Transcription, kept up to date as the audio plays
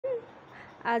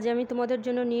आज আমি তোমাদের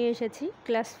জন্য নিয়ে এসেছি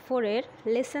ক্লাস 4 এর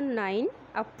lesson 9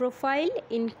 a profile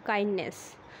in kindness.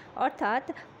 অর্থাৎ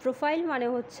প্রোফাইল মানে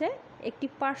হচ্ছে একটি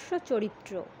পার্শ্ব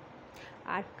চরিত্র,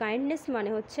 আর কাইন্ডনেস মানে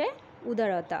হচ্ছে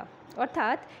উদারতা।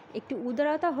 অর্থাৎ একটি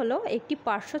উদারতা হলো একটি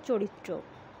পার্শ্ব চরিত্র।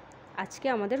 আজকে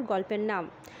আমাদের গল্পের নাম।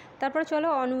 তারপর চলো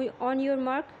অন ইউর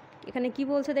মার্ক। এখানে কি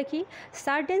বলছে দেখি।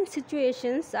 সার্টেন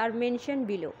সিচুয়েশনস আর মেনশন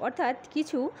বিলো। অর্থাৎ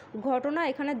কিছু ঘটনা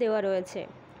এখানে দেওয়া রয়েছে।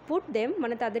 পুট দেম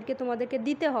মানে তাদেরকে তোমাদেরকে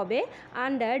দিতে হবে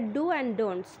আন্ডার ডু অ্যান্ড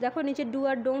ডোন্টস। দেখো নিচে ডু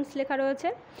আর ডোন্টস লেখা রয়েছে।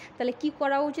 তাহলে কি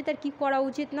করা উচিত আর কি করা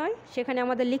উচিত নয় সেখানে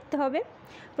আমাদের লিখতে হবে।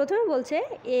 প্রথমে বলছে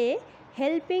a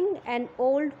helping an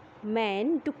old man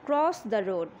to cross the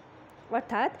road.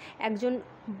 অর্থাৎ একজন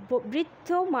বৃদ্ধ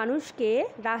মানুষকে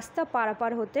রাস্তা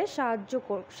পারাপার হতে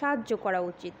সাহায্য করা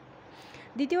উচিত।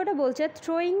 দ্বিতীয়টা বলছে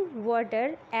throwing water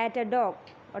at a dog.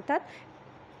 অর্থাৎ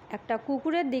একটা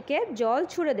কুকুরের দিকে জল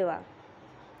ছুঁড়ে দেওয়া।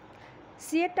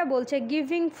 সিয়েরটা বলছে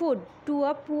giving food to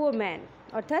a poor man.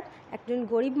 অর্থাৎ একজন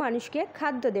গরিব মানুষকে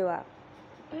খাদ্য দেওয়া।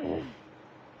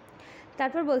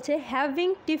 তারপর বলছে হ্যাভিং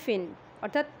টিফিন।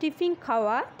 অর্থাৎ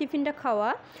টিফিনটা খাওয়া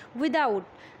without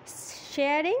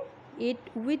sharing it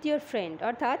with your friend.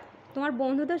 অর্থাৎ তোমার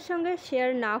বন্ধুদের সঙ্গে শেয়ার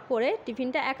না করে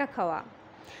টিফিনটা একা খাওয়া।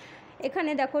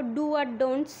 এখানে দেখো ডু আর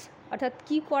ডোন্টস, অর্থাৎ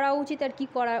কি করা উচিত আর কি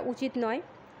করা উচিত নয়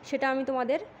সেটা আমি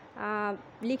তোমাদের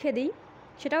লিখে দিই।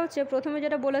 সেটা হচ্ছে প্রথমে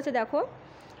যেটা বলেছে দেখো,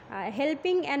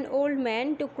 helping an old man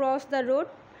to cross the road.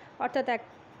 অর্থাৎ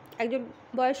একজন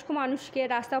বয়স্ক মানুষকে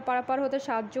রাস্তা পারাপার হতে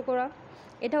সাহায্য করা,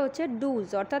 এটা হচ্ছে ডুজ,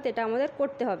 অর্থাৎ এটা আমাদের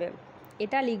করতে হবে,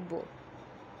 এটা লিখব।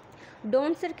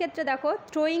 ডোন্টসের ক্ষেত্রে দেখো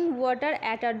throwing water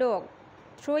at a dog.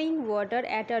 Throwing water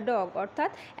at a dog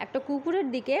অর্থাৎ একটা কুকুরের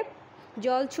দিকে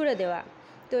জল ছুঁড়ে দেওয়া।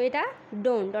 তো এটা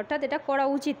ডোন্ট, অর্থাৎ এটা করা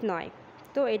উচিত নয়।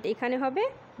 তো এখানে হবে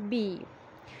বি।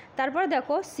 তারপর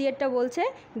দেখো সিয়েরটা বলছে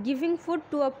giving food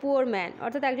to a poor man.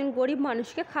 অর্থাৎ একজন গরিব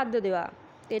মানুষকে খাদ্য দেওয়া।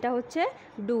 তো এটা হচ্ছে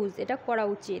ডুজ, এটা করা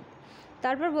উচিত।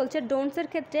 তারপর বলছে ডোন্টসের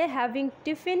ক্ষেত্রে having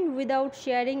tiffin without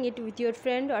sharing it with your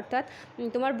friend. অর্থাৎ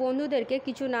তোমার বন্ধুদেরকে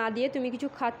কিছু না দিয়ে তুমি কিছু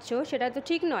খাচ্ছ, সেটা তো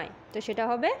ঠিক নয়। তো সেটা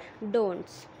হবে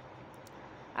ডোন্টস।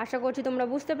 আশা করছি তোমরা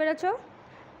বুঝতে পেরেছ।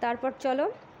 তারপর চলো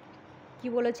কি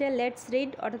বলেছে, লেটস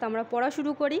রিড। অর্থাৎ আমরা পড়া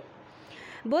শুরু করি।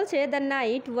 বলছে the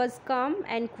night was come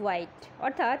and quite.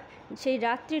 অর্থাৎ সেই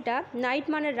রাত্রিটা, নাইট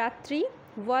মানে রাত্রি,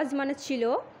 ওয়াজ মানে ছিল,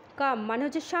 কাম মানে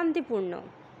হচ্ছে শান্তিপূর্ণ,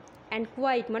 অ্যান্ড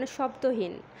কোয়াইট মানে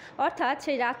শব্দহীন। অর্থাৎ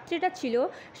সেই রাত্রিটা ছিল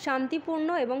শান্তিপূর্ণ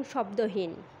এবং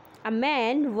শব্দহীন। A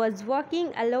man was walking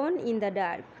alone in the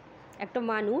dark. একটা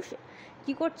মানুষ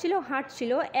কী করছিল,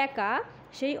 হাঁটছিল একা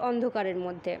সেই অন্ধকারের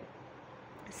মধ্যে।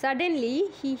 সাডেনলি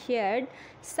হি হিয়ার্ড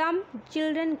সাম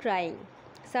চিলড্রেন ক্রাইং।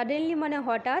 সাডেনলি মানে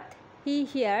হঠাৎ, হি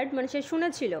হিয়ার্ড মানে সে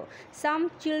শুনেছিল, সাম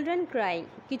চিলড্রেন ক্রাইং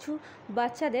কিছু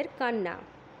বাচ্চাদের কান্না।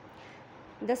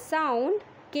 The sound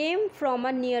came from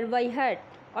a near by হাট।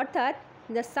 অর্থাৎ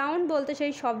দ্য সাউন্ড বলতে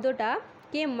সেই শব্দটা,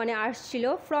 কেম মানে আসছিল,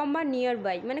 ফ্রম আ নিয়ার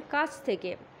বাই মানে কাছ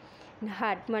থেকে,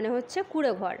 হাট মানে হচ্ছে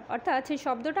কুঁড়ে ঘর। অর্থাৎ সেই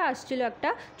শব্দটা আসছিল একটা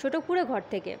ছোট কুঁড়ে ঘর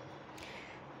থেকে,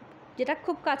 যেটা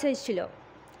খুব কাছেই ছিল।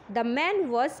 The man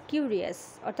was curious.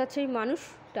 অর্থাৎ সেই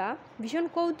মানুষটা ভীষণ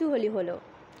কৌতূহলী হলো।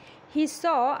 হি স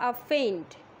আ ফেইন্ট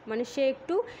মানে সে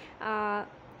একটু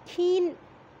ক্ষীণ,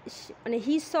 মানে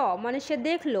হি স মানে সে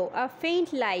দেখলো, আ ফেইন্ট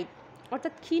লাইট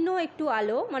অর্থাৎ ক্ষীণ একটু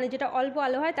আলো, মানে যেটা অল্প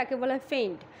আলো হয় তাকে বলা হয়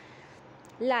faint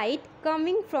light,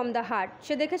 coming from the heart.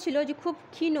 সে দেখেছিল যে খুব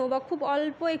ক্ষীণ বা খুব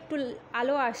অল্প একটু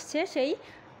আলো আসছে সেই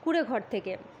কুঁড়ে ঘর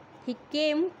থেকে। হি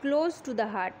কেম ক্লোজ টু দ্য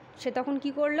হার্ট। সে তখন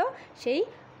কি করলো, সেই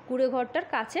কুঁড়ে ঘরটার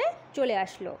কাছে চলে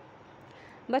আসলো,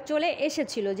 বা চলে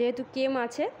এসেছিল, যেহেতু কেম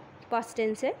আছে পাস্ট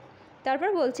টেন্সে। তারপর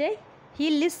বলছে হি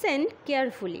লিসেন্ড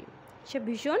কেয়ারফুলি। সে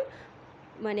ভীষণ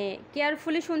মানে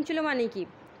কেয়ারফুলি শুনছিল, মানে কি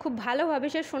খুব ভালোভাবে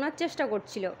সে শোনার চেষ্টা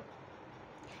করছিল।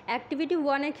 অ্যাক্টিভিটি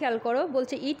 1-এ খেয়াল করো,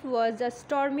 বলছে ইট ওয়াজ আ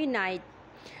স্টর্মি নাইট।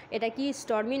 এটা কি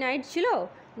স্টর্মি নাইট ছিল?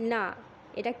 না।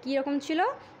 এটা কী রকম ছিল?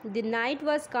 The night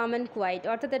was come and quite.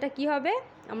 অর্থাৎ এটা কি হবে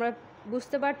আমরা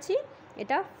বুঝতে পারছি,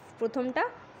 এটা প্রথমটা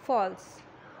ফলস।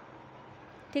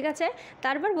 ঠিক আছে।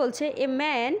 তারপর বলছে a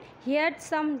man heard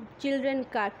some children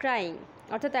crying.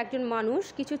 অর্থাৎ একজন মানুষ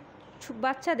কিছু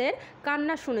বাচ্চাদের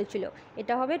কান্না শুনেছিল,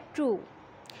 এটা হবে ট্রু।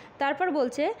 তারপর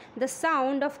বলছে the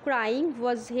sound of crying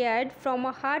was heard from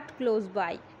a heart close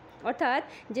by. অর্থাৎ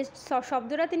যে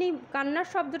শব্দটা তিনি কান্নার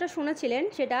শব্দটা শুনেছিলেন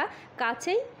সেটা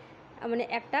কাছেই, মানে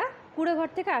একটা কুঁড়ে ঘর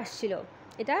থেকে আসছিল,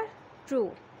 এটা ট্রু।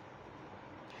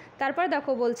 তারপর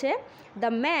দেখো বলছে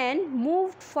the man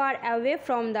moved far away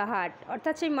from the heart.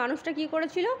 অর্থাৎ সেই মানুষটা কী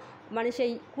করেছিল, মানে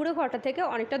সেই কুঁড়ে ঘরটা থেকে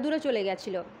অনেকটা দূরে চলে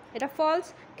গেছিল, এটা ফলস।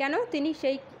 কেন? তিনি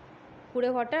সেই কুঁড়ে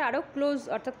ঘরটার আরও ক্লোজ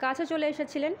অর্থাৎ কাছে চলে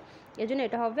এসেছিলেন, এজন্য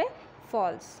এটা হবে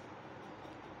ফলস।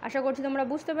 আশা করছি তোমরা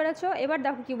বুঝতে পেরেছো। এবার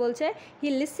দেখো কি বলছে, হি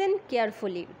লিসেন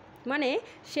কেয়ারফুলি, মানে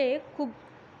সে খুব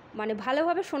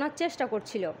ভালোভাবে শোনার চেষ্টা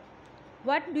করছিল।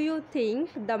 What do you think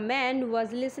the man was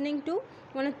listening to,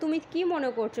 মানে তুমি কি মনে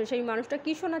করছো সেই মানুষটা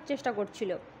কী শোনার চেষ্টা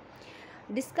করছিল।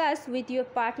 Discuss with your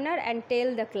partner and tell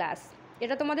the class,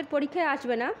 এটা তোমাদের পরীক্ষায়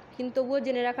আসবে না কিন্তু তবুও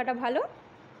জেনে রাখাটা ভালো।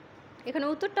 এখানে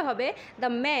উত্তরটা হবে the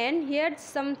man heard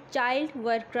some child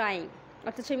war crying,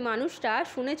 অর্থাৎ সেই মানুষটা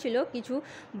শুনেছিল কিছু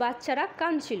বাচ্চারা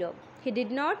কাঁদছিল। He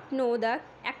did not know the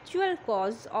actual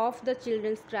cause of the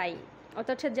children's crying,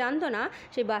 অর্থাৎ সে জানতো না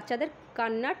সেই বাচ্চাদের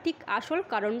কান্নার ঠিক আসল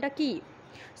কারণটা কী।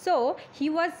 সো হি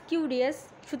ওয়াজ কিউরিয়াস,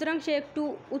 সুতরাং সে একটু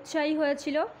উৎসাহী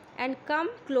হয়েছিল। And come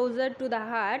closer to the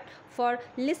heart for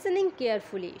listening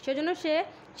carefully, সেজন্য সে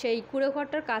সেই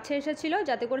কুঁড়েঘরটার কাছে এসেছিল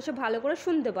যাতে করে সে ভালো করে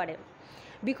শুনতে পারে।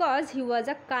 Because he was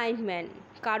a kind man,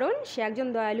 কারণ সে একজন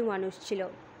দয়ালু মানুষ ছিল।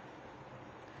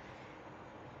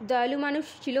 দয়ালু মানুষ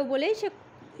ছিল বলেই সে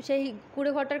সেই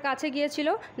কুঁড়েঘরটার কাছে গিয়েছিল,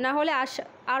 না হলে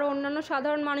আর অন্যান্য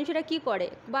সাধারণ মানুষেরা কি করে,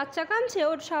 বাচ্চা কাঁদছে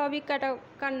ওর স্বাভাবিক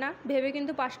কান্না ভেবে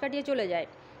কিন্তু পাশ কাটিয়ে চলে যায়,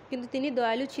 কিন্তু তিনি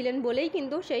দয়ালু ছিলেন বলেই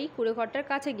কিন্তু সেই কুঁড়েঘরটার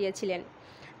কাছে গিয়েছিলেন।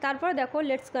 তারপর দেখো,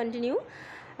 let's continue.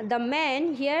 The man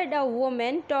heard a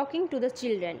woman talking to the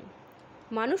children,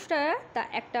 মানুষটা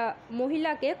একটা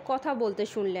মহিলাকে কথা বলতে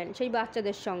শুনলেন সেই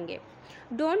বাচ্চাদের সঙ্গে।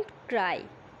 ডোন্ট ক্রাই,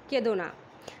 কেঁদো না।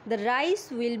 The rice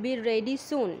will be ready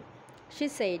soon, she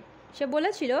said, সে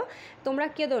বলেছিল তোমরা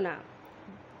কেঁদো না,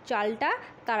 চালটা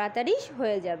তাড়াতাড়ি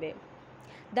হয়ে যাবে।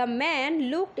 The man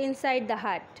looked inside the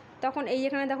হাট, তখন এই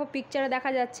যেখানে দেখো পিকচারে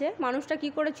দেখা যাচ্ছে মানুষটা কি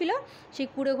করেছিল, সেই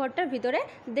কুঁড়ে ঘরটার ভিতরে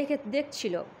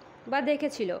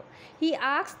দেখেছিল। হি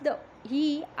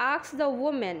আক্স দ্য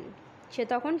ওম্যান, সে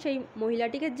তখন সেই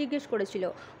মহিলাটিকে জিজ্ঞেস করেছিল,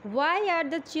 why are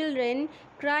the children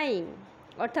crying,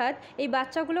 অর্থাৎ এই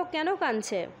বাচ্চাগুলো কেন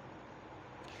কাঁদছে।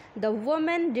 দ্য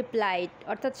ওম্যান রিপ্লাইড,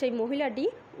 অর্থাৎ সেই মহিলাটি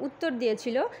উত্তর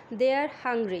দিয়েছিল, দে আর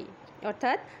হাংরি,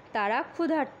 অর্থাৎ তারা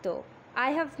ক্ষুধার্ত। I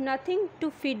have nothing to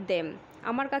feed them,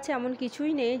 আমার কাছে এমন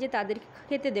কিছুই নেই যে তাদের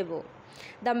খেতে দেব।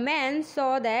 The man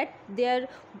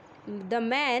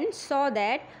saw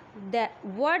that the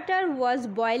water was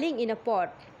boiling in a পট,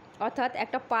 অর্থাৎ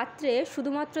একটা পাত্রে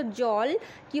শুধুমাত্র জল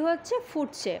কি হচ্ছে,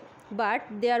 ফুটছে। But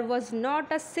there was not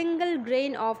a single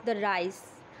grain of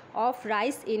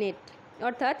rice in it,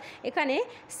 অর্থাৎ এখানে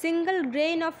সিঙ্গল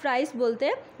গ্রেইন অফ রাইস বলতে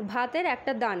ভাতের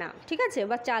একটা দানা, ঠিক আছে,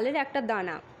 বা চালের একটা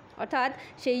দানা, অর্থাৎ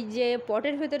সেই যে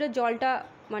পটের ভেতরে জলটা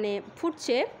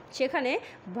ফুটছে সেখানে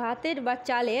ভাতের বা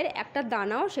চালের একটা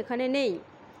দানাও সেখানে নেই।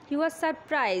 হি ওয়াজ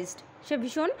সারপ্রাইজড, সে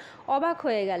ভীষণ অবাক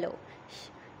হয়ে গেল।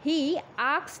 হি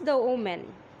আক্স দ্য ওম্যান,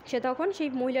 সে তখন সেই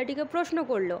মহিলাটিকে প্রশ্ন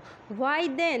করলো, why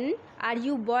then are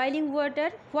you boiling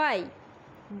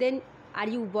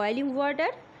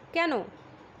water, কেন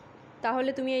তাহলে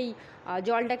তুমি এই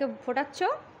জলটাকে ফোটাচ্ছ।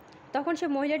 তখন সে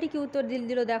মহিলাটি কি উত্তর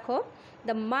দিল দেখো,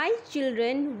 the my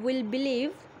children will believe,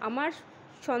 আমার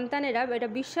সন্তানেরা এটা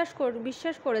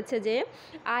বিশ্বাস করেছে যে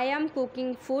I am cooking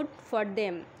food for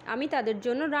them, আমি তাদের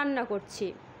জন্য রান্না করছি।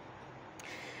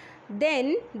 দেন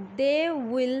দে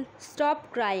উইল স্টপ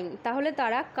ক্রাইং, তাহলে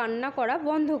তারা কান্না করা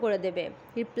বন্ধ করে দেবে।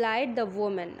 রিপ্লাইড দ্য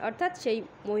ওম্যান, অর্থাৎ সেই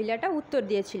মহিলাটা উত্তর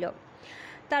দিয়েছিল।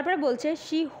 তারপরে বলছে,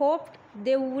 she hopped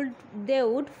they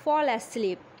would fall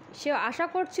asleep, সে আশা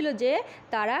করছিল যে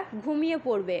তারা ঘুমিয়ে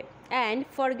পড়বে। অ্যান্ড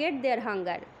ফরগেট দেয়ার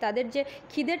হাঙ্গার, তাদের যে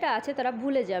খিদেটা আছে তারা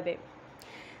ভুলে যাবে।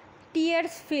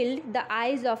 Tears field the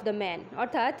eyes of the man,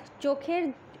 অর্থাৎ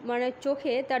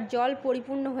চোখে তার জল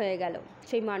পরিপূর্ণ হয়ে গেল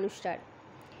সেই মানুষটার।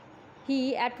 হি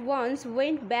at once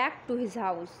went back to his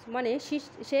house,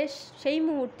 সে সেই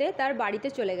মুহূর্তে তার বাড়িতে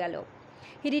চলে গেল।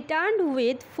 হি returned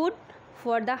with food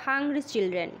for the hungry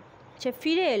children, সে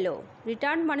ফিরে এলো,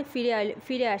 রিটার্ন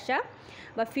ফিরে আসা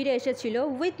বা ফিরে এসেছিল,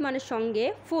 উইথ সঙ্গে,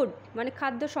 ফুড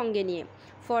খাদ্য সঙ্গে নিয়ে,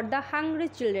 ফর দ্য হাংরি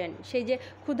চিলড্রেন, সেই যে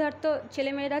ক্ষুধার্ত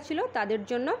ছেলেমেয়েরা ছিল তাদের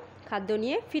জন্য খাদ্য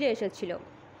নিয়ে ফিরে এসেছিল।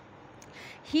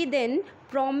 হি দেন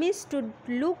promise to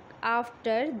look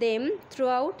after them through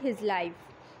out his life,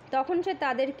 তখন সে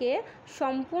তাদেরকে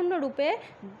সম্পূর্ণরূপে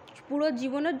পুরো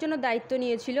জীবনের জন্য দায়িত্ব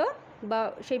নিয়েছিল বা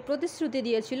সেই প্রতিশ্রুতি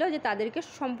দিয়েছিল যে তাদেরকে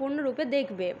সম্পূর্ণরূপে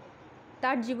দেখবে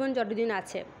তার জীবন যতদিন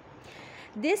আছে।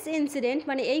 দিস ইনসিডেন্ট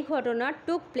এই ঘটনা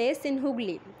টুক প্লেস ইন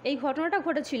হুগলি, এই ঘটনাটা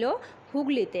ঘটেছিল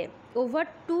হুগলিতে, ওভার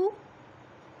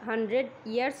 200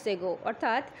 ইয়ার্স এগো,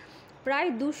 অর্থাৎ প্রায়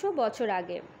 200 বছর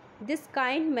আগে। This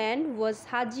kind man was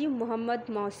Haji Mohammad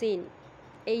Mohsin,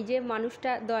 এই যে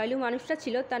মানুষটা দয়ালু মানুষটা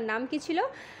ছিল তার নাম কি ছিল,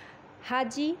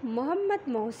 Haji Mohammad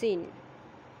Mohsin.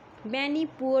 Many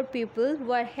poor people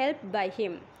were helped by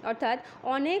him, অর্থাৎ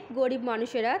অনেক গরিব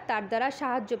মানুষেরা তার দ্বারা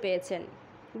সাহায্য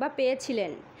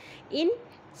পেয়েছিলেন। In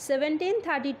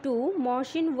 1732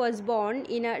 Mohsin was born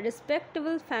in a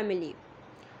respectable family,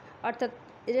 অর্থাৎ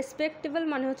রেসপেক্টেবল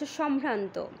মানে হচ্ছে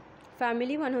সম্ভ্রান্ত,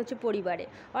 ফ্যামিলি মানে হচ্ছে পরিবারে।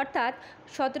 অর্থাৎ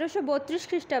 1732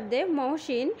 খ্রিস্টাব্দে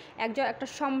মহসিন একটা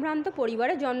সম্ভ্রান্ত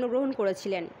পরিবারে জন্মগ্রহণ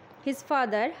করেছিলেন। হিজ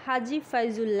ফাদার হাজি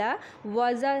ফয়জুল্লাহ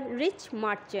ওয়াজ আ রিচ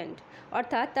মার্চেন্ট,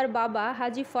 অর্থাৎ তার বাবা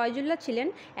হাজি ফয়জুল্লাহ ছিলেন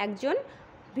একজন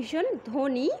ভীষণ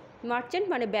ধনী, মার্চেন্ট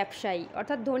মানে ব্যবসায়ী,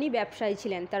 অর্থাৎ ধনী ব্যবসায়ী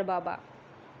ছিলেন তার বাবা।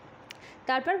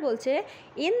 তারপর বলছে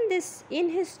ইন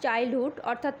হিজ চাইল্ডহুড,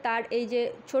 অর্থাৎ তার এই যে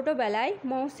ছোটোবেলায়,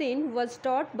 মহসিন ওয়াজ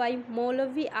টট বাই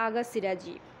মৌলভী আগা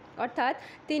সিরাজি, অর্থাৎ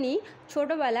তিনি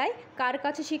ছোটোবেলায় কার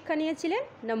কাছে শিক্ষা নিয়েছিলেন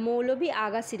না মৌলভী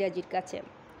আগা সিরাজির কাছে।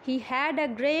 He had a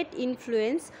great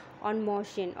influence on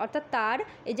Mohsin, অর্থাৎ তার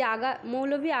এই যে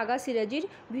মৌলভী আগা সিরাজির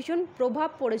ভীষণ প্রভাব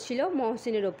পড়েছিল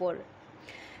মহসিনের ওপর।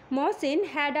 Mohsin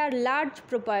had a large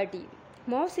property,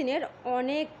 মহসিনের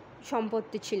অনেক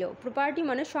সম্পত্তি ছিল, প্রপার্টি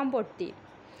মানে সম্পত্তি।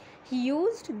 He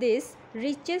used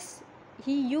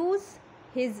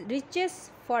his reaches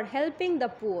for helping the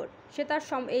poor, সে তার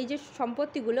এই যে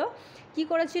সম্পত্তিগুলো কী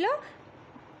করেছিল,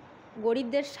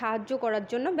 গরিবদের সাহায্য করার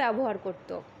জন্য ব্যবহার করত।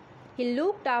 He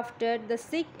looked after the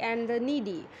sick and the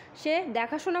needy, সে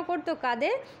দেখাশোনা করতো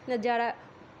কাদের, যারা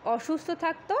অসুস্থ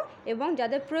থাকতো এবং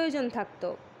যাদের প্রয়োজন থাকতো।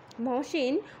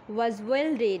 Mohsin was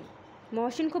well read,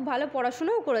 Mohsin খুব ভালো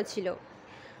পড়াশুনোও করেছিল।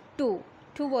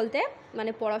 টু বলতে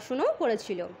মানে পড়াশুনোও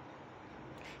করেছিল।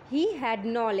 হি হ্যাড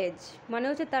নলেজ মানে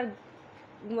হচ্ছে তার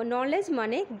নলেজ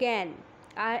মানে জ্ঞান,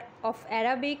 আর অফ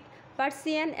অ্যারাবিক,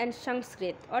 পার্সিয়ান অ্যান্ড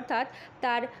সংস্কৃত, অর্থাৎ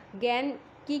তার জ্ঞান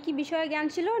কী বিষয়ে জ্ঞান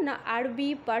ছিল না আরবি,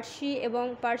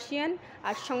 পার্সিয়ান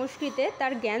আর সংস্কৃতে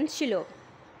তার জ্ঞান ছিল।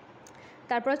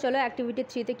 তারপর চলো অ্যাক্টিভিটি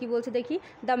 3তে কী বলছে দেখি।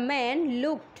 দ্য ম্যান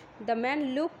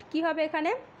লুকড কী হবে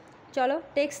এখানে, চলো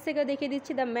টেক্সট থেকে দেখিয়ে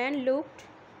দিচ্ছি। The man looked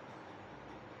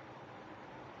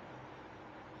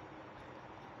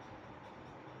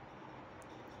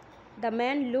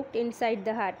inside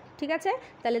the হাট, ঠিক আছে।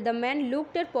 তাহলে দ্য ম্যান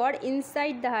লুকডের পর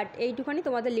ইনসাইড দ্য হাট এইটুখানি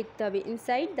তোমাদের লিখতে হবে,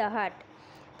 ইনসাইড দ্য হাট।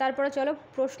 তারপরে চলো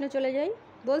প্রশ্নে চলে যাই।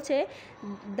 বলছে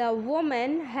দ্য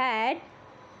ওম্যান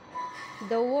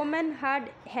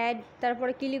হ্যাড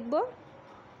তারপরে কি লিখব,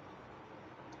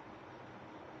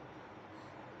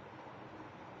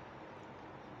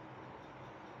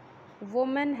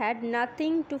 woman had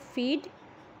nothing to feed,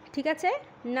 ঠিক আছে,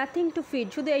 নাথিং টু ফিড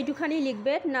শুধু এইটুখানি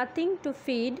লিখবে, নাথিং টু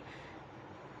ফিড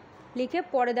লিখে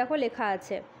পরে দেখো লেখা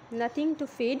আছে nothing to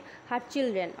feed her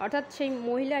children, অর্থাৎ সেই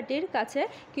মহিলাটির কাছে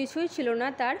কিছুই ছিল না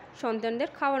তার সন্তানদের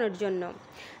খাওয়ানোর জন্য।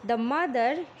 দ্য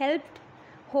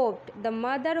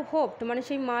মাদার হোপড মানে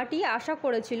সেই মাটি আশা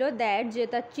করেছিল দ্যাট যে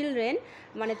তার চিলড্রেন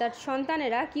মানে তার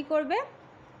সন্তানেরা কি করবে,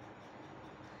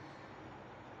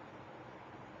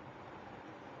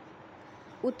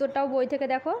 উত্তরটাও বই থেকে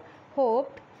দেখো,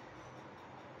 hopped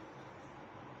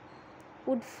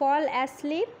would fall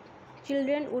asleep,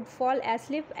 children would fall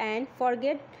asleep and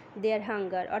forget their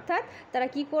hunger, অর্থাৎ তারা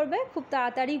কি করবে, খুব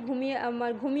তাড়াতাড়ি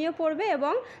ঘুমিয়ে পড়বে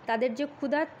এবং তাদের যে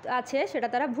ক্ষুধা আছে সেটা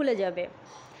তারা ভুলে যাবে।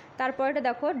 তারপরটা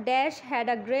দেখো, dash had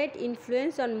a great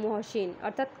influence on Mohsin,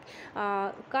 অর্থাৎ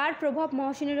কার প্রভাব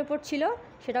মহসিনের ওপর ছিল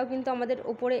সেটাও কিন্তু আমাদের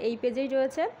ওপরে এই পেজেই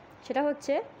রয়েছে, সেটা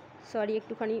হচ্ছে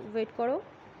একটুখানি ওয়েট করো,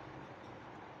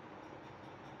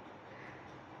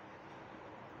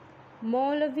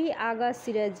 মৌলভী আগা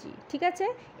সিরাজি, ঠিক আছে,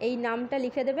 এই নামটা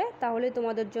লিখে দেবে তাহলে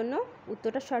তোমাদের জন্য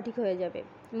উত্তরটা সঠিক হয়ে যাবে।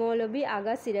 মৌলভী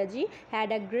আগা সিরাজি had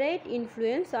a great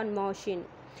influence on Mohsin.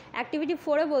 Activity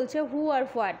 4-এ বলছে হু আর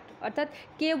হোয়াট, অর্থাৎ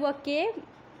কে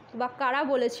বা কারা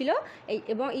বলেছিল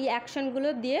এবং এই অ্যাকশানগুলো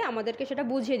দিয়ে আমাদেরকে সেটা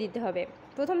বুঝিয়ে দিতে হবে।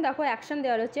 প্রথম দেখো অ্যাকশান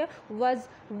দেওয়া হচ্ছে was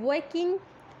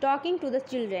talking to the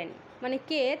children, মানে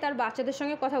কে তার বাচ্চাদের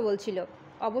সঙ্গে কথা বলছিল,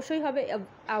 অবশ্যই হবে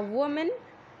আ ওম্যান,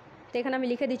 তো এখানে আমি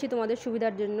লিখে দিচ্ছি তোমাদের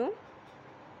সুবিধার জন্য।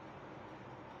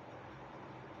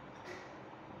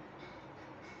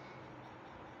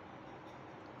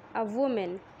 আ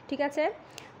ওম্যান, ঠিক আছে।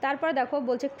 তারপরে দেখো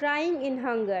বলছে ক্রাইং ইন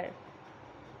হাঙ্গার,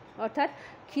 অর্থাৎ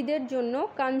খিদের জন্য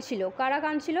কাঁদছিল, কারা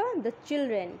কাঁদছিল, দ্য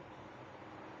চিলড্রেন।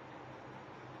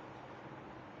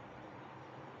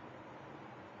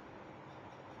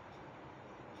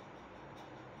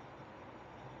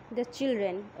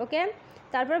 ওকে।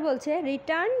 তারপর বলছে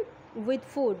রিটার্ন উইথ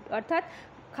ফুড, অর্থাৎ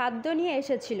খাদ্য নিয়ে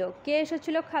এসেছিল, কে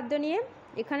এসেছিল খাদ্য নিয়ে,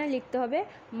 এখানে লিখতে হবে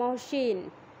মহসিন।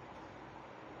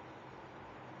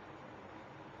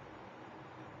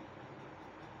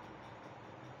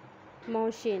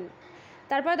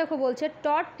 তারপর দেখো বলছে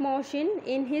টট মহসিন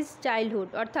ইন হিজ চাইল্ডহুড,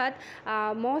 অর্থাৎ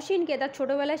মহসিনকে তার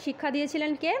ছোটোবেলায় শিক্ষা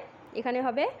দিয়েছিলেন কে, এখানে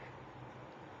হবে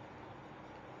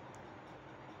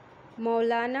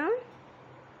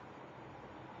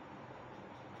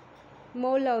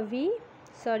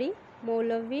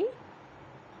মৌলভী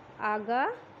আগা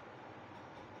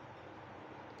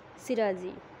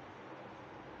সিরাজি।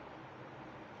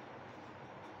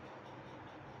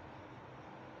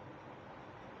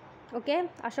 ওকে,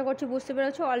 আশা করছি বুঝতে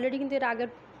পেরেছো। অলরেডি কিন্তু এর আগের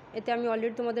এতে আমি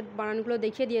অলরেডি তোমাদের বানানগুলো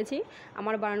দেখিয়ে দিয়েছি।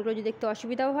 আমার বানানগুলো যদি দেখতে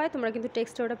অসুবিধাও হয় তোমরা কিন্তু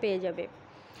টেক্সটে ওটা পেয়ে যাবে।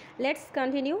 Let's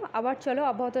continue. আবার চলো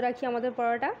অব্যাহত রাখি আমাদের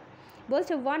পড়াটা।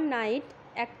 বলছে ওয়ান নাইট,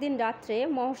 একদিন রাত্রে,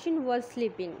 মহসিন ওয়াজ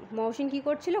স্লিপিং, মহসিন কী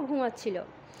করছিল? ঘুমাচ্ছিল।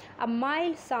 আ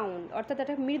মাইল্ড সাউন্ড, অর্থাৎ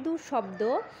একটা মৃদু শব্দ,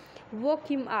 woke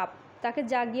him আপ, তাকে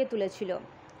জাগিয়ে তুলেছিল।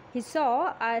 হি স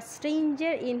আ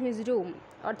স্ট্রেঞ্জার ইন হিজ রুম,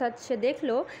 অর্থাৎ সে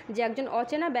দেখলো যে একজন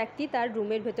অচেনা ব্যক্তি তার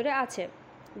রুমের ভেতরে আছে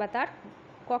বা তার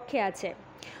কক্ষে আছে।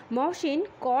 মহসিন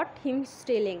কট হিম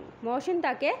স্টিলিং, মহসিন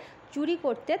তাকে চুরি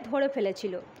করতে ধরে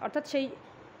ফেলেছিল, অর্থাৎ সেই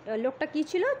লোকটা কী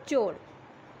ছিল? চোর।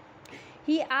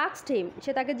 হি আস্কড হিম,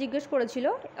 সে তাকে জিজ্ঞেস করেছিল,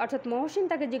 অর্থাৎ মহসিন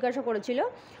তাকে জিজ্ঞাসা করেছিল,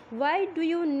 why do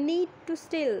you need to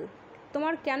still,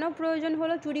 তোমার কেন প্রয়োজন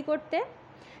হলো চুরি করতে?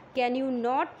 Can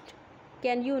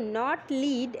you not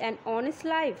lead an honest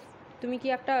life, তুমি কি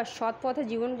একটা সৎ পথে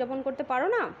জীবনযাপন করতে পারো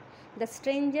না? দ্য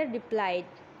স্ট্রেঞ্জার রিপ্লাইড,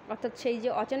 অর্থাৎ সেই যে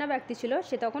অচেনা ব্যক্তি ছিল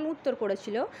সে তখন উত্তর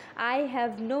করেছিল, আই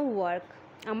হ্যাভ নো ওয়ার্ক,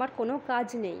 আমার কোনো কাজ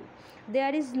নেই।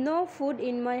 There is no food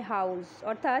in my house,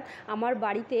 অর্থাৎ আমার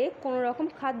বাড়িতে কোনো রকম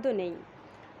খাদ্য নেই।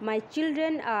 মাই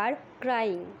চিলড্রেন আর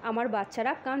ক্রাইং, আমার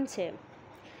বাচ্চারা কাঁদছে।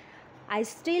 I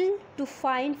still to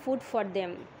find food for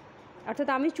them, অর্থাৎ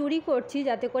আমি চুরি করছি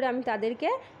যাতে করে আমি তাদেরকে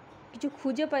কিছু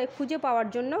খুঁজে পাওয়ার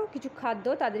জন্য কিছু খাদ্য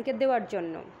তাদেরকে দেওয়ার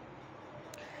জন্য।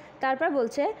 তারপর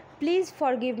বলছে প্লিজ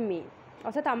ফরগিভ মি,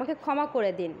 অর্থাৎ আমাকে ক্ষমা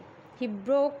করে দিন। হি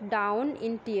ব্রোক ডাউন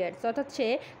ইন টিয়ার্স, অর্থাৎ সে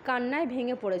কান্নায়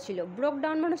ভেঙে পড়েছিল। ব্রোক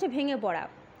ডাউন মানে হচ্ছে ভেঙে পড়া,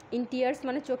 ইন টিয়ার্স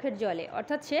মানে চোখের জলে,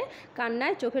 অর্থাৎ সে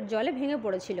কান্নায় চোখের জলে ভেঙে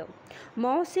পড়েছিল।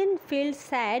 Mohsin feel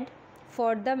sad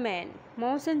for the man,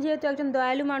 Mohsin যেহেতু একজন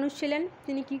দয়ালু মানুষ ছিলেন,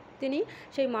 তিনি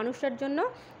সেই মানুষটার জন্য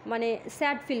মানে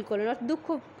স্যাড ফিল করলেন, অর্থাৎ দুঃখ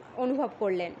অনুভব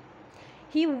করলেন।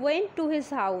 He went to his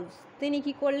house, তিনি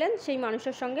কি করলেন? সেই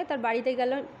মানুষের সঙ্গে তার বাড়িতে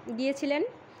গিয়েছিলেন।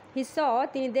 হি স,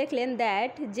 তিনি দেখলেন,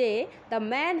 দ্যাট, যে the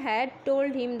man had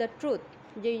told him the truth,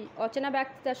 যেই অচেনা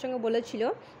ব্যক্তি তার সঙ্গে বলেছিল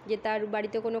যে তার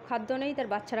বাড়িতে কোনো খাদ্য নেই, তার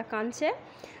বাচ্চারা কাঁদছে,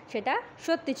 সেটা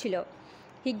সত্যি ছিল।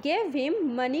 He gave him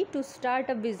money to start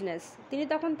a business, তিনি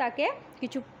তখন তাকে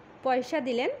কিছু পয়সা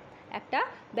দিলেন একটা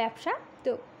ব্যবসা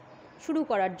তো শুরু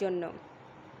করার জন্য।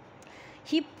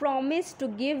 হি promise to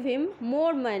give him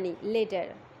more money letter,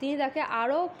 তিনি তাকে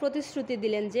আরও প্রতিশ্রুতি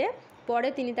দিলেন যে পরে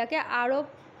তিনি তাকে আরও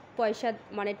পয়সা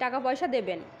মানে টাকা পয়সা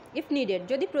দেবেন, ইফ নিডেড,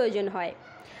 যদি প্রয়োজন হয়।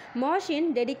 Mohsin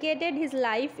dedicated his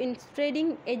life in spreading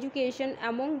education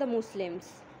among the Muslims,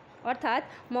 অর্থাৎ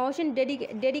মহসিন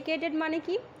ডেডিকেটেড মানে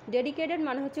কি? ডেডিকেটেড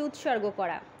মানে হচ্ছে উৎসর্গ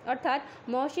করা, অর্থাৎ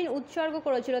মহসিন উৎসর্গ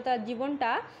করেছিল তার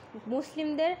জীবনটা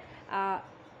মুসলিমদের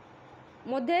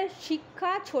মধ্যে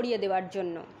শিক্ষা ছড়িয়ে দেওয়ার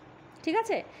জন্য। ঠিক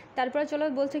আছে, তারপরে চলো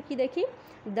বলছে কি দেখি,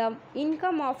 the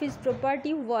income of his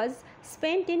property was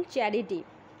spent in charity,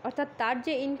 অর্থাৎ তার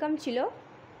যে ইনকাম ছিল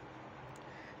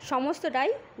সমস্তটাই,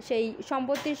 সেই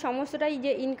সম্পত্তির সমস্তটাই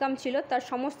যে ইনকাম ছিল তার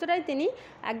সমস্তটাই তিনি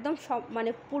একদম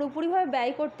মানে পুরোপুরিভাবে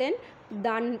ব্যয় করতেন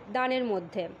দানের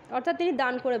মধ্যে, অর্থাৎ তিনি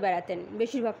দান করে বেড়াতেন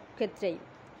বেশিরভাগ ক্ষেত্রেই।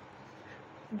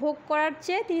 ভোগ করার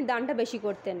চেয়ে তিনি দানটা বেশি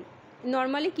করতেন।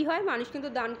 নর্মালি কী হয়, মানুষ কিন্তু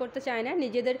দান করতে চায় না,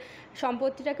 নিজেদের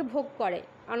সম্পত্তিটাকে ভোগ করে,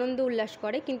 আনন্দ উল্লাস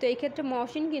করে, কিন্তু এই ক্ষেত্রে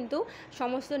মহসিন কিন্তু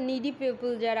সমস্ত নিডি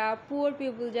পিপল যারা, পুয়ার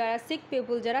পিপল যারা, সিক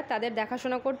পিপল যারা, তাদের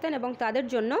দেখাশোনা করতেন এবং তাদের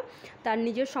জন্য তার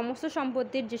নিজের সমস্ত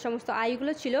সম্পত্তির যে সমস্ত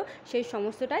আয়গুলো ছিল সেই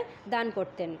সমস্তটাই দান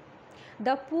করতেন।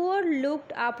 দ্য পুয়ার লুকড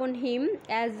আপন হিম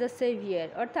অ্যাজ দ্য সেভিয়ার,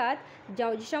 অর্থাৎ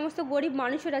যে সমস্ত গরিব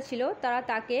মানুষেরা ছিল তারা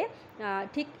তাকে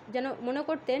ঠিক যেন মনে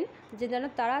করতেন যে যেন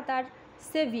তারা তার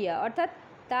সেভিয়ার, অর্থাৎ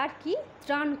তার কি?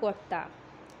 ত্রাণকর্তা।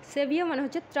 সেভিয়ার মানে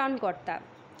হচ্ছে ত্রাণকর্তা,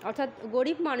 অর্থাৎ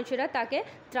গরিব মানুষেরা তাকে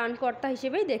ত্রাণকর্তা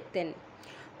হিসেবেই দেখতেন।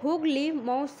 Hooghly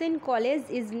Mohsin college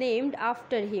is named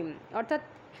after him, অর্থাৎ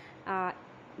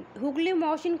হুগলি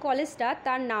মহসিন কলেজটা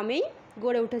তার নামেই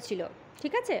গড়ে উঠেছিল,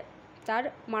 ঠিক আছে, তার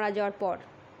মারা যাওয়ার পর।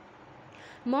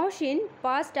 মহসিন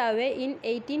পাস্ট অ্যাওয়ে ইন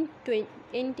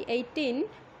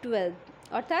 1812,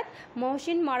 অর্থাৎ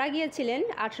মহসিন মারা গিয়েছিলেন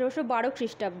 1812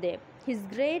 খ্রিস্টাব্দে। His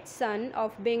great son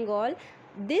of Bengal,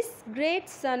 this great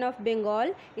son of Bengal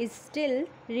is still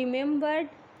remembered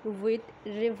with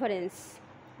reference.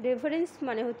 Reference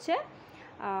মানে হচ্ছে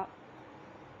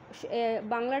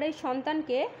বাংলার এই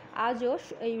সন্তানকে আজও,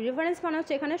 এই রেফারেন্স মানে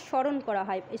হচ্ছে এখানে স্মরণ করা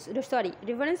হয়, সরি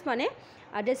রেফারেন্স মানে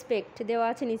রেসপেক্ট দেওয়া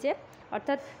আছে নিচে,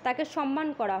 অর্থাৎ তাকে সম্মান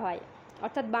করা হয়,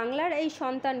 অর্থাৎ বাংলার এই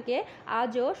সন্তানকে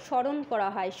আজও স্মরণ করা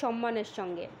হয় সম্মানের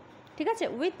সঙ্গে, ঠিক আছে,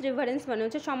 উইথ রেফারেন্স মানে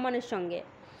হচ্ছে সম্মানের সঙ্গে।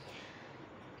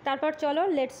 তারপর চলো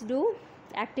লেটস ডু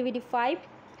অ্যাক্টিভিটি 5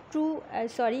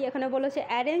 এখানে বলেছে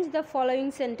arrange the following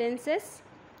sentences,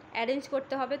 arrange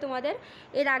করতে হবে তোমাদের।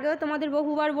 এর আগেও তোমাদের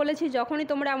বহুবার বলেছি যখনই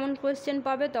তোমরা এমন কোয়েশ্চেন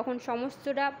পাবে তখন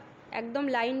সমস্তটা একদম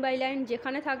লাইন বাই লাইন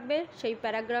যেখানে থাকবে সেই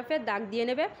প্যারাগ্রাফে দাগ দিয়ে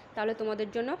নেবে, তাহলে তোমাদের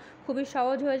জন্য খুবই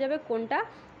সহজ হয়ে যাবে কোনটা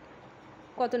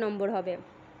কত নম্বর হবে।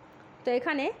 তো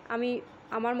এখানে আমি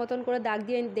আমার মতন করে দাগ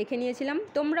দিয়ে দেখে নিয়েছিলাম,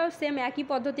 তোমরাও সেম একই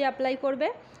পদ্ধতি অ্যাপ্লাই করবে।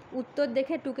 উত্তর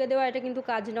দেখে টুকে দেওয়া এটা কিন্তু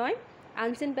কাজ নয়।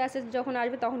 আনসিন প্যাসেজ যখন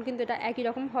আসবে তখন কিন্তু এটা একই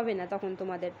রকম হবে না তখন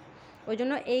তোমাদের। ওই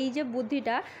জন্য এই যে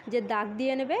বুদ্ধিটা যে দাগ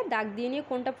দিয়ে নেবে, দাগ দিয়ে নিয়ে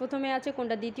কোনটা প্রথমে আছে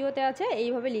কোনটা দ্বিতীয়তে আছে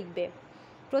এইভাবে লিখবে।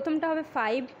 প্রথমটা হবে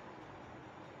 5,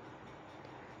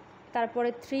 তারপরে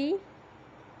 3,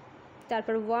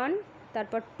 তারপর 1,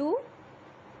 তারপর 2,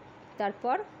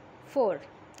 তারপর 4।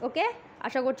 ওকে,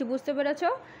 আশা করছি বুঝতে পেরেছ।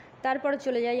 তারপরে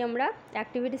চলে যাই আমরা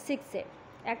অ্যাক্টিভিটি 6-এ।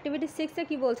 অ্যাক্টিভিটি 6-এ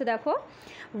কী বলছে দেখো,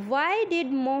 why did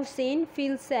Mohsin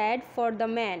feel sad for the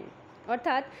man,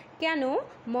 অর্থাৎ কেন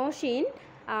মহসিন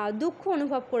দুঃখ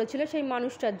অনুভব করেছিল সেই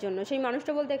মানুষটার জন্য। সেই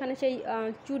মানুষটা বলতে এখানে সেই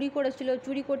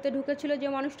চুরি করতে ঢুকেছিল যে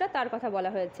মানুষটা, তার কথা বলা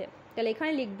হয়েছে। তাহলে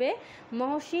এখানে লিখবে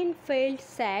Mohsin felt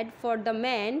sad for the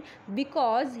man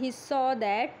because he saw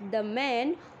that the man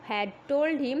had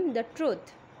told him the truth.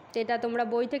 এটা তোমরা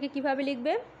বই থেকে কিভাবে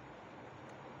লিখবে,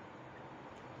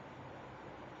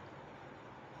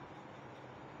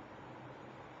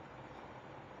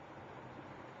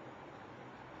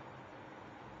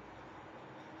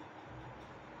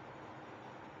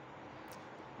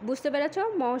 বুঝতে পেরেছ?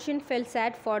 Mohsin fail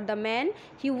sad for the man,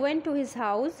 he went to his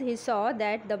house, he saw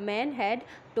that the man had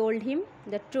told him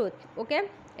the truth. ওকে,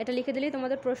 এটা লিখে দিলেই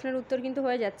তোমাদের প্রশ্নের উত্তর কিন্তু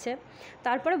হয়ে যাচ্ছে।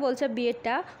 তারপরে বলছে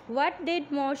বিয়েরটা, what did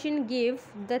Mohsin give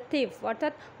the thief,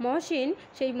 অর্থাৎ মহসিন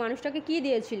সেই মানুষটাকে কি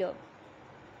দিয়েছিল।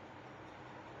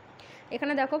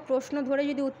 এখানে দেখো প্রশ্ন ধরে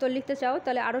যদি উত্তর লিখতে চাও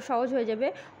তাহলে আরও সহজ হয়ে যাবে।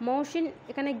 মহসিন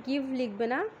এখানে গিভ লিখবে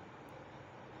না,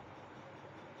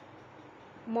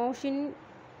 মহসিন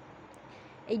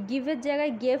এই গিভের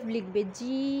জায়গায় গেভ লিখবে,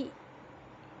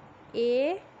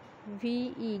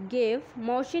 GAVE, gave.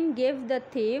 Mohsin gave the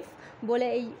thief বলে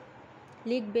এই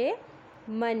লিখবে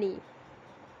মানি,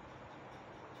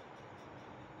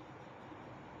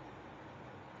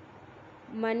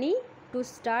 money to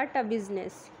start a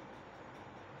business,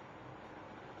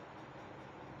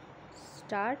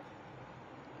 start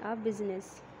a business.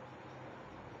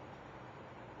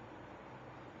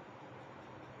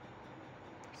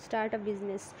 Start a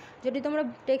business. যদি তোমরা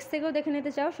টেক্সট থেকেও দেখে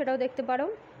নিতে চাও সেটাও দেখতে পারো,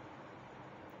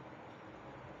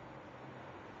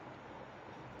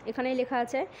 এখানেই লেখা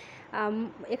আছে।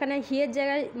 এখানে হিয়ের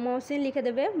জায়গায় মহসিন লিখে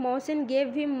দেবে, Mohsin gave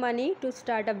him money to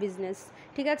start a business.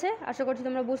 ঠিক আছে, আশা করছি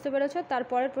তোমরা বুঝতে পেরেছ।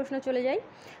 তারপরের প্রশ্ন চলে যাই,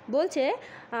 বলছে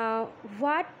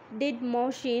what did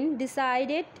Mohsin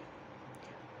decided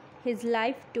his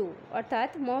life to, অর্থাৎ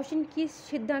মহসিন কী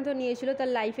সিদ্ধান্ত নিয়েছিল তার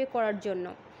লাইফে করার জন্য।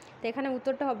 তো এখানে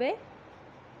উত্তরটা হবে,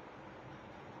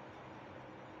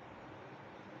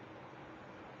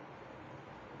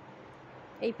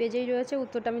 এই পেজেই রয়েছে,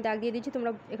 উত্তরটা আমি দাগ দিয়ে দিচ্ছি,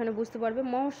 তোমরা এখানে বুঝতে পারবে।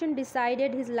 Mohsin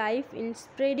decided his life in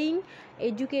spreading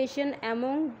education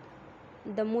among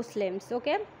the Muslims.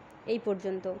 ওকে, এই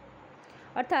পর্যন্ত।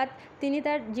 অর্থাৎ তিনি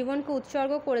তার জীবনকে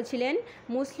উৎসর্গ করেছিলেন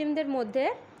মুসলিমদের মধ্যে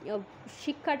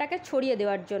শিক্ষাটাকে ছড়িয়ে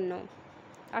দেওয়ার জন্য।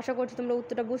 আশা করছি তোমরা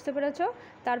উত্তরটা বুঝতে পেরেছ।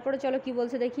 তারপরে চলো কি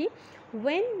বলছে দেখি,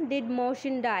 ওয়েন ডিড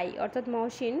মহসিন ডাই, অর্থাৎ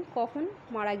মহসিন কখন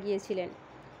মারা গিয়েছিলেন।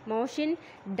 মহসিন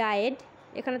ডায়েড,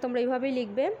 এখানে তোমরা এইভাবেই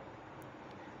লিখবে,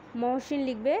 মহসিন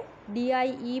লিখবে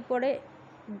DIE পরে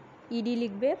ED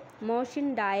লিখবে, মহসিন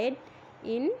ডায়েড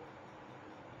ইন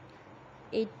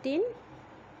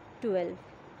 1812।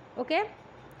 ওকে,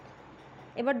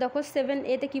 এবার দেখো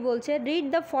 7A-তে কী বলছে, read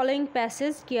the following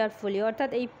passage carefully, অর্থাৎ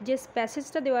এই যে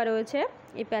প্যাসেজটা দেওয়া রয়েছে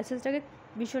এই প্যাসেজটাকে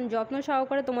ভীষণ যত্ন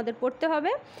সহকারে তোমাদের পড়তে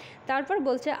হবে। তারপর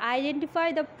বলছে identify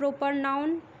the proper noun,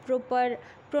 proper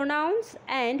pronouns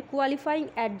and qualifying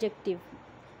adjective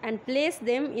and place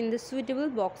them in the suitable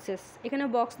boxes. এখানে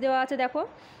বক্স দেওয়া আছে দেখো,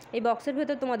 এই বক্সের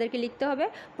ভেতর তোমাদেরকে লিখতে হবে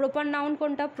প্রপার নাউন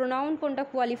কোনটা, প্রোনাউন কোনটা,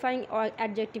 কোয়ালিফাইং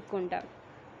অ্যাডজেক্টিভ কোনটা।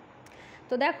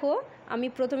 তো দেখো আমি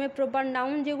প্রথমে প্রপার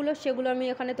নাউন যেগুলো সেগুলো আমি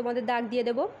এখানে তোমাদের দাগ দিয়ে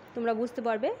দেবো, তোমরা বুঝতে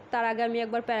পারবে। তার আগে আমি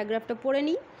একবার প্যারাগ্রাফটা পড়ে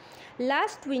নিই।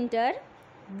 লাস্ট উইন্টার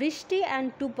বৃষ্টি and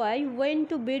Tupai went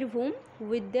to Birbhum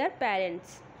with their parents,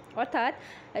 অর্থাৎ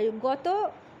গত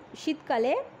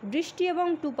শীতকালে বৃষ্টি এবং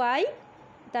টুপাই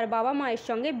তার বাবা মায়ের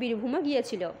সঙ্গে বীরভূমে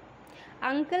গিয়েছিল।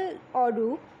 Uncle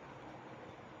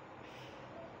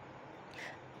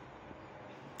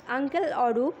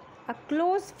Arup a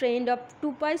close friend of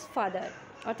টুপাইস father,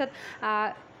 অর্থাৎ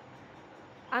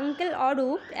আঙ্কেল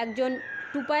অরূপ একজন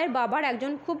টুপাইয়ের বাবার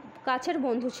একজন খুব কাছের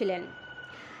বন্ধু ছিলেন।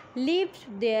 Lived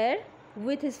there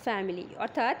with his family,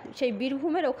 অর্থাৎ সেই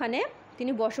বীরভূমের ওখানে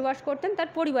তিনি বসবাস করতেন তার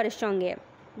পরিবারের সঙ্গে।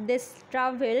 This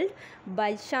travelled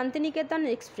by Santiniketan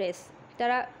express,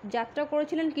 তারা যাত্রা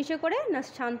করেছিলেন কিসে করে না,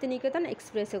 শান্তিনিকেতন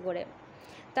এক্সপ্রেসে করে।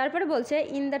 তারপরে বলছে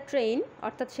ইন দ্য ট্রেন,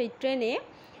 অর্থাৎ সেই ট্রেনে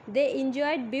দে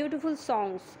enjoyed beautiful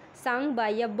songs sung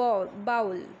by আ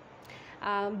বাউল।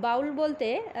 বাউল বলতে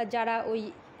যারা ওই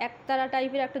একতারা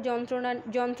টাইপের একটা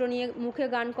যন্ত্র নিয়ে মুখে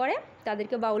গান করে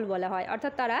তাদেরকে বাউল বলা হয়।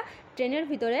 অর্থাৎ তারা ট্রেনের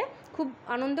ভিতরে খুব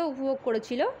আনন্দ উপভোগ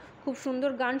করেছিল, খুব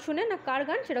সুন্দর গান শুনে। না কার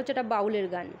গান? সেটা হচ্ছে একটা বাউলের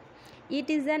গান। It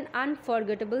is an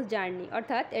unforgettable journey,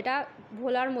 অর্থাৎ এটা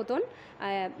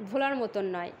ভোলার মতন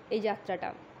নয় এই যাত্রাটা।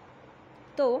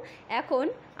 তো এখন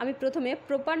আমি প্রথমে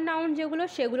প্রপার নাউন যেগুলো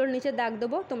সেগুলোর নিচে দাগ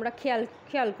দেবো, তোমরা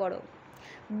খেয়াল করো।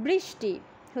 বৃষ্টি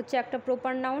হচ্ছে একটা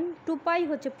প্রপার নাউন, টুপাই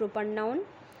হচ্ছে প্রপার নাউন,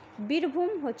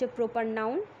 বীরভূম হচ্ছে প্রপার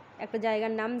নাউন, একটা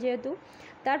জায়গার নাম যেহেতু।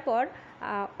 তারপর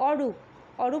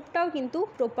অরূপটাও কিন্তু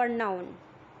প্রপার নাউন।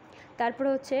 তারপরে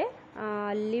হচ্ছে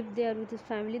live there with his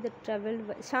family the travel,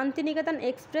 Santiniketan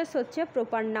express হচ্ছে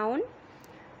প্রপার নাউন।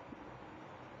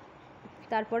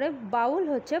 তারপরে বাউল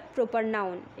হচ্ছে প্রপার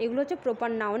নাউন। এগুলো হচ্ছে প্রপার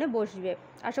নাউনে বসবে।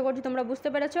 আশা করছি তোমরা বুঝতে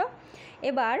পেরেছ।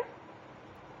 এবার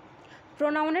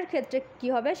প্রোনাউনের ক্ষেত্রে কি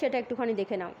হবে সেটা একটুখানি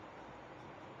দেখে নাও।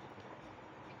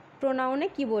 প্রোনাউনে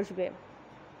কি বসবে?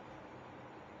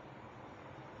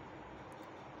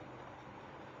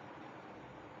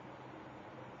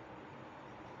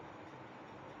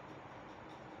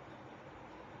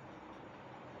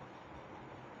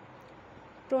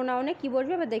 প্রোনাউনে কি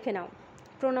বসবে এবার দেখে নাও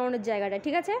প্রোনাউনের জায়গাটা।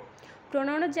 ঠিক আছে,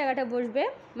 প্রোনাউনের জায়গাটা বসবে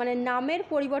মানে নামের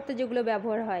পরিবর্তে যেগুলো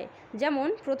ব্যবহার হয়। যেমন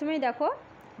প্রথমেই দেখো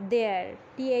দেয়ার,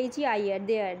 THEIR,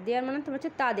 দেয়ার মানে তোমার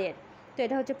হচ্ছে তাদের, তো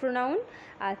এটা হচ্ছে প্রোনাউন।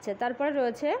 আচ্ছা, তারপরে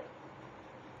রয়েছে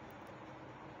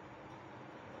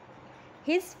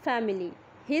হিজ ফ্যামিলি,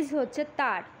 হিজ হচ্ছে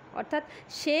তার, অর্থাৎ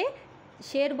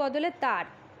সের বদলে তার,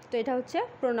 তো এটা হচ্ছে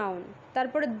প্রোনাউন।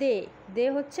 তারপরে দে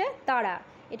হচ্ছে তারা,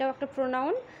 এটাও একটা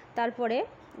প্রোনাউন। তারপরে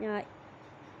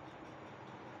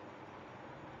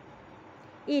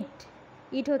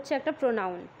ইট হচ্ছে একটা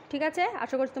প্রোনাউন। ঠিক আছে,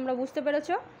 আশা করছি তোমরা বুঝতে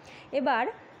পেরেছো। এবার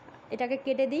এটাকে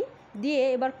কেটে দিয়ে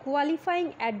এবার কোয়ালিফাইং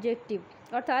অ্যাডজেক্টিভ,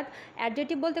 অর্থাৎ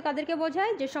অ্যাডজেক্টিভ বলতে কাদেরকে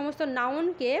বোঝায়? যে সমস্ত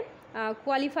নাউনকে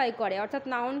কোয়ালিফাই করে, অর্থাৎ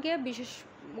নাউনকে বিশেষ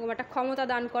একটা ক্ষমতা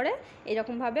দান করে,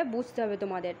 এরকমভাবে বুঝতে হবে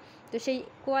তোমাদের। তো সেই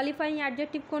কোয়ালিফাইং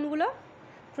অ্যাডজেক্টিভ কোনগুলো?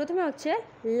 প্রথমে হচ্ছে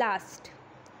লাস্ট,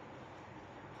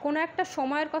 কোনো একটা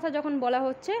সময়ের কথা যখন বলা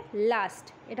হচ্ছে লাস্ট,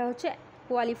 এটা হচ্ছে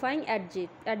কোয়ালিফাইং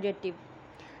অ্যাডজেক্টিভ।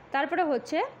 তারপরে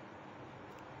হচ্ছে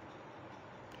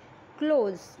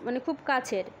ক্লোজ, মানে খুব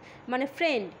কাছের, মানে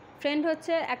ফ্রেন্ড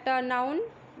হচ্ছে একটা নাউন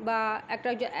বা একটা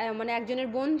মানে একজনের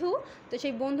বন্ধু। তো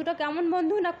সেই বন্ধুটা কেমন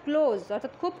বন্ধু? না ক্লোজ,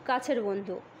 অর্থাৎ খুব কাছের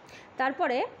বন্ধু।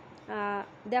 তারপরে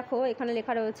দেখো এখানে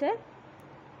লেখা রয়েছে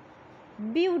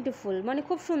বিউটিফুল, মানে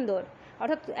খুব সুন্দর,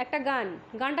 অর্থাৎ একটা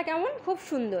গানটা কেমন? খুব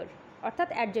সুন্দর, অর্থাৎ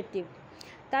অ্যাডজেক্টিভ।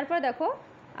 তারপর দেখো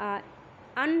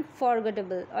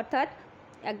আনফরগেটেবল, অর্থাৎ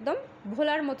একদম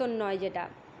ভোলার মতন নয় যেটা।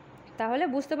 তাহলে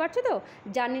বুঝতে পারছো তো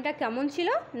জার্নিটা কেমন ছিল?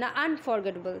 না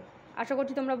আনফরগেটেবল। আশা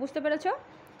করছি তোমরা বুঝতে পেরেছো।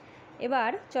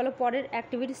 এবার চলো পরের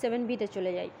অ্যাক্টিভিটি 7Bতে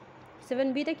চলে যাই।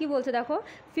 7Bতে কি বলছে দেখো,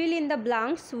 fill in the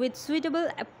blanks with suitable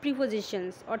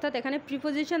prepositions, অর্থাৎ এখানে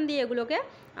প্রিপোজিশন দিয়ে এগুলোকে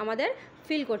আমাদের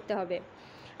ফিল করতে হবে।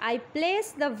 আই প্লেস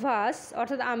দ্য ভাস,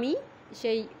 অর্থাৎ আমি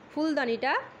সেই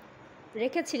ফুলদানিটা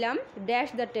রেখেছিলাম ড্যাশ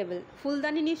দ্য টেবিল।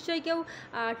 ফুলদানি নিশ্চয়ই কেউ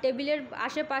টেবিলের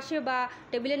আশেপাশে বা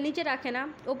টেবিলের নিচে রাখে না,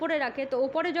 ওপরে রাখে। তো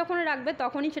ওপরে যখন রাখবে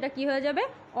তখনই সেটা কি হয়ে যাবে?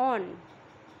 On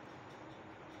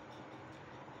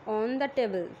the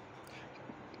table.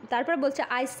 তারপর বলছে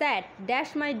I sat dash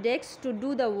my desk to do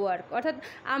the work, অর্থাৎ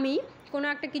আমি কোনো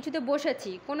একটা কিছুতে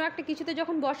বসেছি। কোনো একটা কিছুতে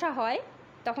যখন বসা হয়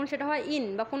তখন সেটা হয় ইন,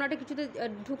 বা কোনো একটা কিছুতে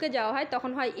ঢুকে যাওয়া হয়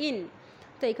তখন হয় ইন,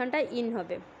 তো এখানটায় ইন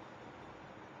হবে।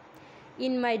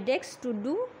 In my desk to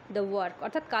do the work,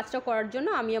 অর্থাৎ কাজটা করার জন্য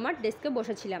আমি আমার ডেস্কে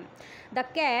বসেছিলাম। The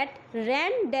cat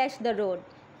ran dash the road,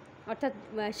 অর্থাৎ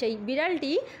সেই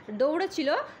বিড়ালটি দৌড়েছিল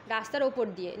রাস্তার ওপর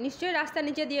দিয়ে। নিশ্চয়ই রাস্তার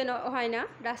নিচে দিয়ে হয় না,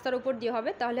 রাস্তার ওপর দিয়ে হবে,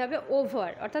 তাহলে হবে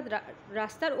ওভার, অর্থাৎ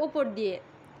রাস্তার ওপর দিয়ে,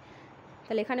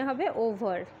 তাহলে এখানে হবে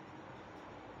ওভার।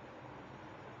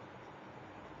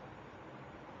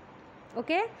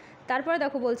 ওকে, তারপরে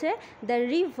দেখো বলছে the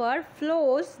river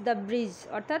flows the bridge,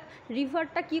 অর্থাৎ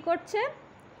রিভারটা কি করছে?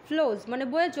 ফ্লোজ মানে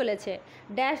বয়ে চলেছে,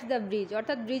 ড্যাশ দ্য ব্রিজ,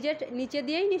 অর্থাৎ ব্রিজের নিচে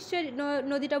দিয়েই নিশ্চয়ই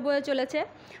নদীটা বয়ে চলেছে।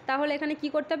 তাহলে এখানে কি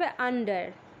করতে হবে? Under.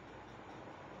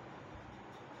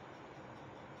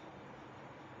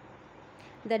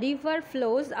 The river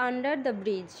flows under the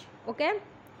bridge. ওকে,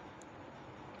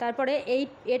 তারপরে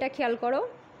এটা খেয়াল করো,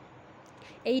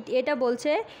 এটা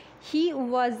বলছে হি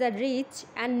was the rich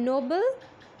and Nobel.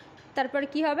 তারপরে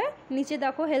কি হবে? নিচে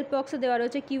দেখো হেল্প বক্সে দেওয়া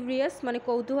রয়েছে কিউরিয়াস মানে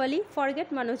কৌতূহলী, ফরগেট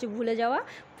মানে হচ্ছে ভুলে যাওয়া,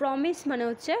 প্রমিস মানে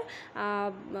হচ্ছে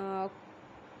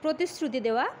প্রতিশ্রুতি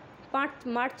দেওয়া,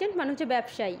 মার্চেন্ট মানে হচ্ছে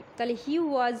ব্যবসায়ী, তাহলে হি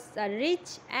ওয়াজ আ রিচ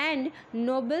অ্যান্ড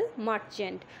নোবেল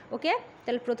মার্চেন্ট। ওকে,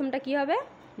 তাহলে প্রথমটা কি হবে?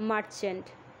 মার্চেন্ট,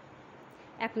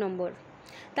 1 নম্বর।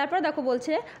 তারপর দেখো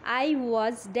বলছে I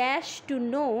was dash to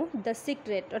know the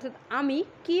secret, অর্থাৎ আমি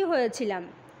কি হয়েছিলাম?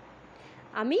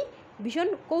 আমি ভীষণ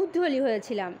কৌতূহলী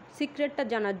হয়েছিলাম সিক্রেটটা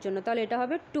জানার জন্য, তাহলে এটা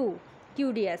হবে টু,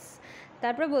 কিউরিয়াস।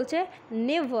 তারপর বলছে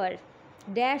never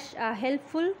dash a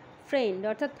helpful friend,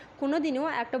 অর্থাৎ কোনো দিনও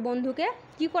একটা বন্ধুকে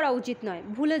কি করা উচিত নয়?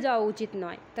 ভুলে যাওয়া উচিত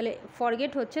নয়, তাহলে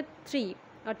ফরগেট হচ্ছে 3,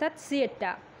 অর্থাৎ C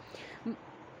এরটা।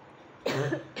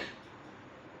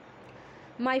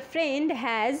 My friend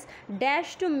has dash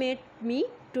two met me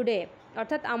today,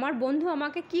 অর্থাৎ আমার বন্ধু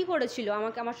আমাকে কি করেছিল?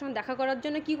 আমার সঙ্গে দেখা করার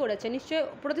জন্য কি করেছে? নিশ্চয়ই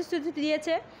প্রতিশ্রুতি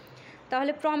দিয়েছে,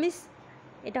 তাহলে প্রমিস,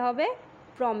 এটা হবে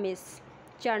প্রমিস,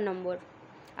 4 নম্বর।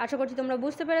 আশা করছি তোমরা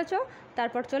বুঝতে পেরেছো।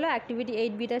 তারপর চলো অ্যাক্টিভিটি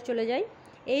 8বিতে চলে যাই।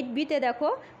 8বিতে দেখো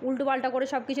উল্টোপাল্টা করে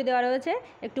সব কিছু দেওয়া রয়েছে,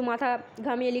 একটু মাথা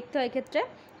ঘামিয়ে লিখতে হয় এক্ষেত্রে।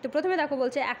 তো প্রথমে দেখো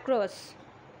বলছে across,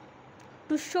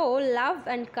 to show love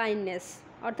and kindness,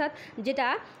 অর্থাৎ যেটা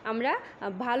আমরা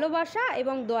ভালোবাসা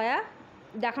এবং দয়া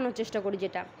দেখানোর চেষ্টা করি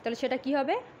যেটা, তাহলে সেটা কি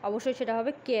হবে? অবশ্যই সেটা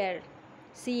হবে কেয়ার,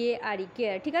 CARE,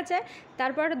 কেয়ার। ঠিক আছে,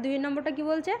 তারপর 2 নম্বরটা কি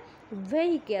বলছে?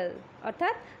 ভেহিকেল,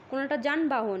 অর্থাৎ কোনো একটা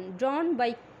যানবাহন, drawn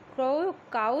by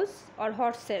cows or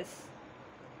horse's.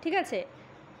 ঠিক আছে,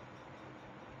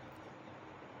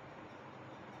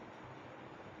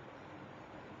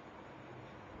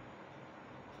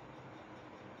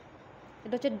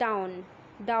 এটা হচ্ছে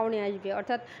ডাউনে আসবে,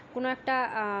 অর্থাৎ কোনো একটা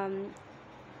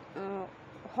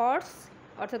হর্স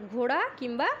অর্থাৎ ঘোড়া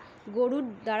কিংবা গরুর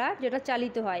দ্বারা যেটা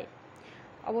চালিত হয়,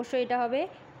 অবশ্যই এটা হবে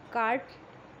কার্ট।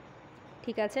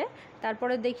 ঠিক আছে,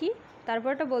 তারপরে দেখি,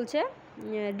 তারপরটা বলছে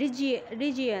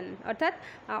রিজিয়ন, অর্থাৎ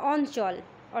অঞ্চল,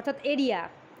 অর্থাৎ এরিয়া।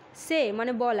 সে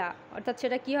মানে বলা, অর্থাৎ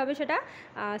সেটা কি হবে? সেটা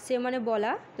সে মানে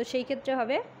বলা, তো সেই ক্ষেত্রে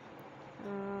হবে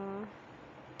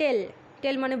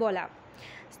টেল মানে বলা।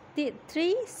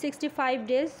 365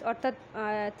 ডেজ, অর্থাৎ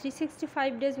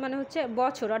 365 ডেজ মানে হচ্ছে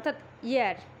বছর, অর্থাৎ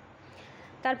ইয়ার।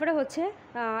 তারপরে হচ্ছে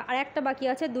আর একটা বাকি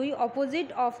আছে 2, অপোজিট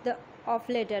অফ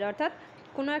লেটার, অর্থাৎ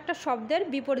কোনো একটা শব্দের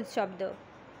বিপরীত শব্দ।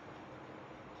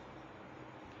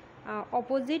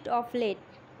 অপোজিট অফ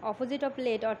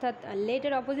লেট, অর্থাৎ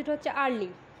লেটের অপোজিট হচ্ছে আর্লি।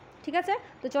 ঠিক আছে,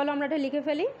 তো চলো আমরা এটা লিখে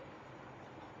ফেলি।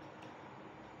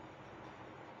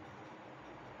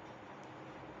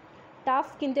 টাফ,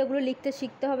 কিন্তু এগুলো লিখতে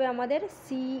শিখতে হবে আমাদের,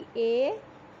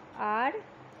 CARE।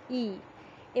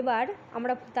 এবার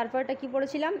আমরা তারপরটা কি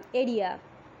পড়েছিলাম? Area,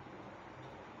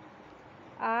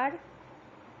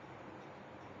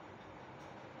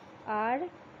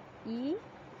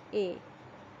 REA।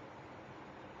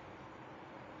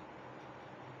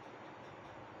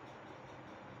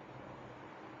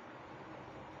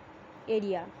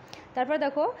 এরিয়া। তারপর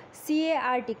দেখো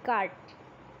CART, কার্ট।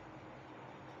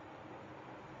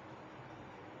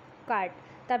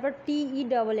 তারপর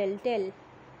TELL, টেল।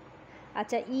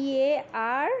 আচ্ছা,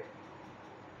 EARLY,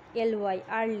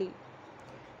 আর্লি।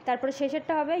 তারপরে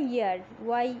শেষেরটা হবে ইয়ার,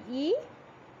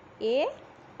 YEA,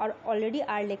 আর অলরেডি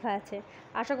আর লেখা আছে।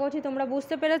 আশা করছি তোমরা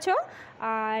বুঝতে পেরেছো।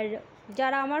 আর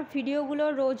যারা আমার ভিডিওগুলো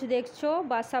রোজ দেখছো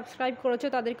বা সাবস্ক্রাইব করেছো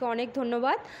তাদেরকে অনেক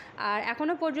ধন্যবাদ। আর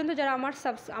এখনও পর্যন্ত যারা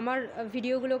আমার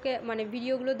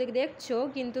ভিডিওগুলো দেখছো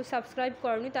কিন্তু সাবস্ক্রাইব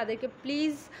করোনি, তাদেরকে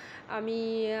প্লিজ আমি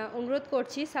অনুরোধ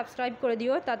করছি সাবস্ক্রাইব করে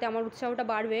দিও, তাতে আমার উৎসাহটা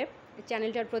বাড়বে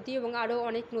চ্যানেলটার প্রতি, এবং আরও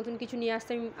অনেক নতুন কিছু নিয়ে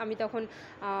আসতে আমি তখন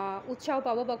উৎসাহ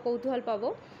পাবো বা কৌতূহল পাবো।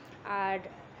 আর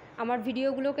আমার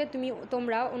ভিডিওগুলোকে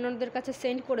তোমরা অন্যদের কাছে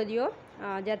সেন্ড করে দিও,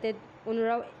 যাতে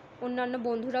অন্যান্য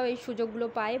বন্ধুরাও এই সুযোগগুলো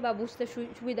পায় বা বুঝতে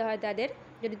সুবিধা হয় তাদের,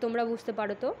 যদি তোমরা বুঝতে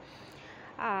পারো তো।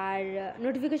 আর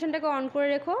নোটিফিকেশানটাকে অন করে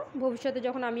রেখো, ভবিষ্যতে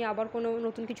যখন আমি আবার কোনো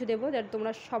নতুন কিছু দেবো যাতে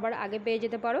তোমরা সবার আগে পেয়ে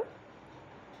যেতে পারো।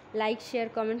 লাইক, শেয়ার,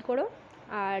 কমেন্ট করো।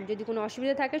 আর যদি কোনো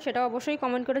অসুবিধা থাকে সেটাও অবশ্যই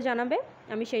কমেন্ট করে জানাবে,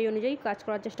 আমি সেই অনুযায়ী কাজ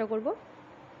করার চেষ্টা করব।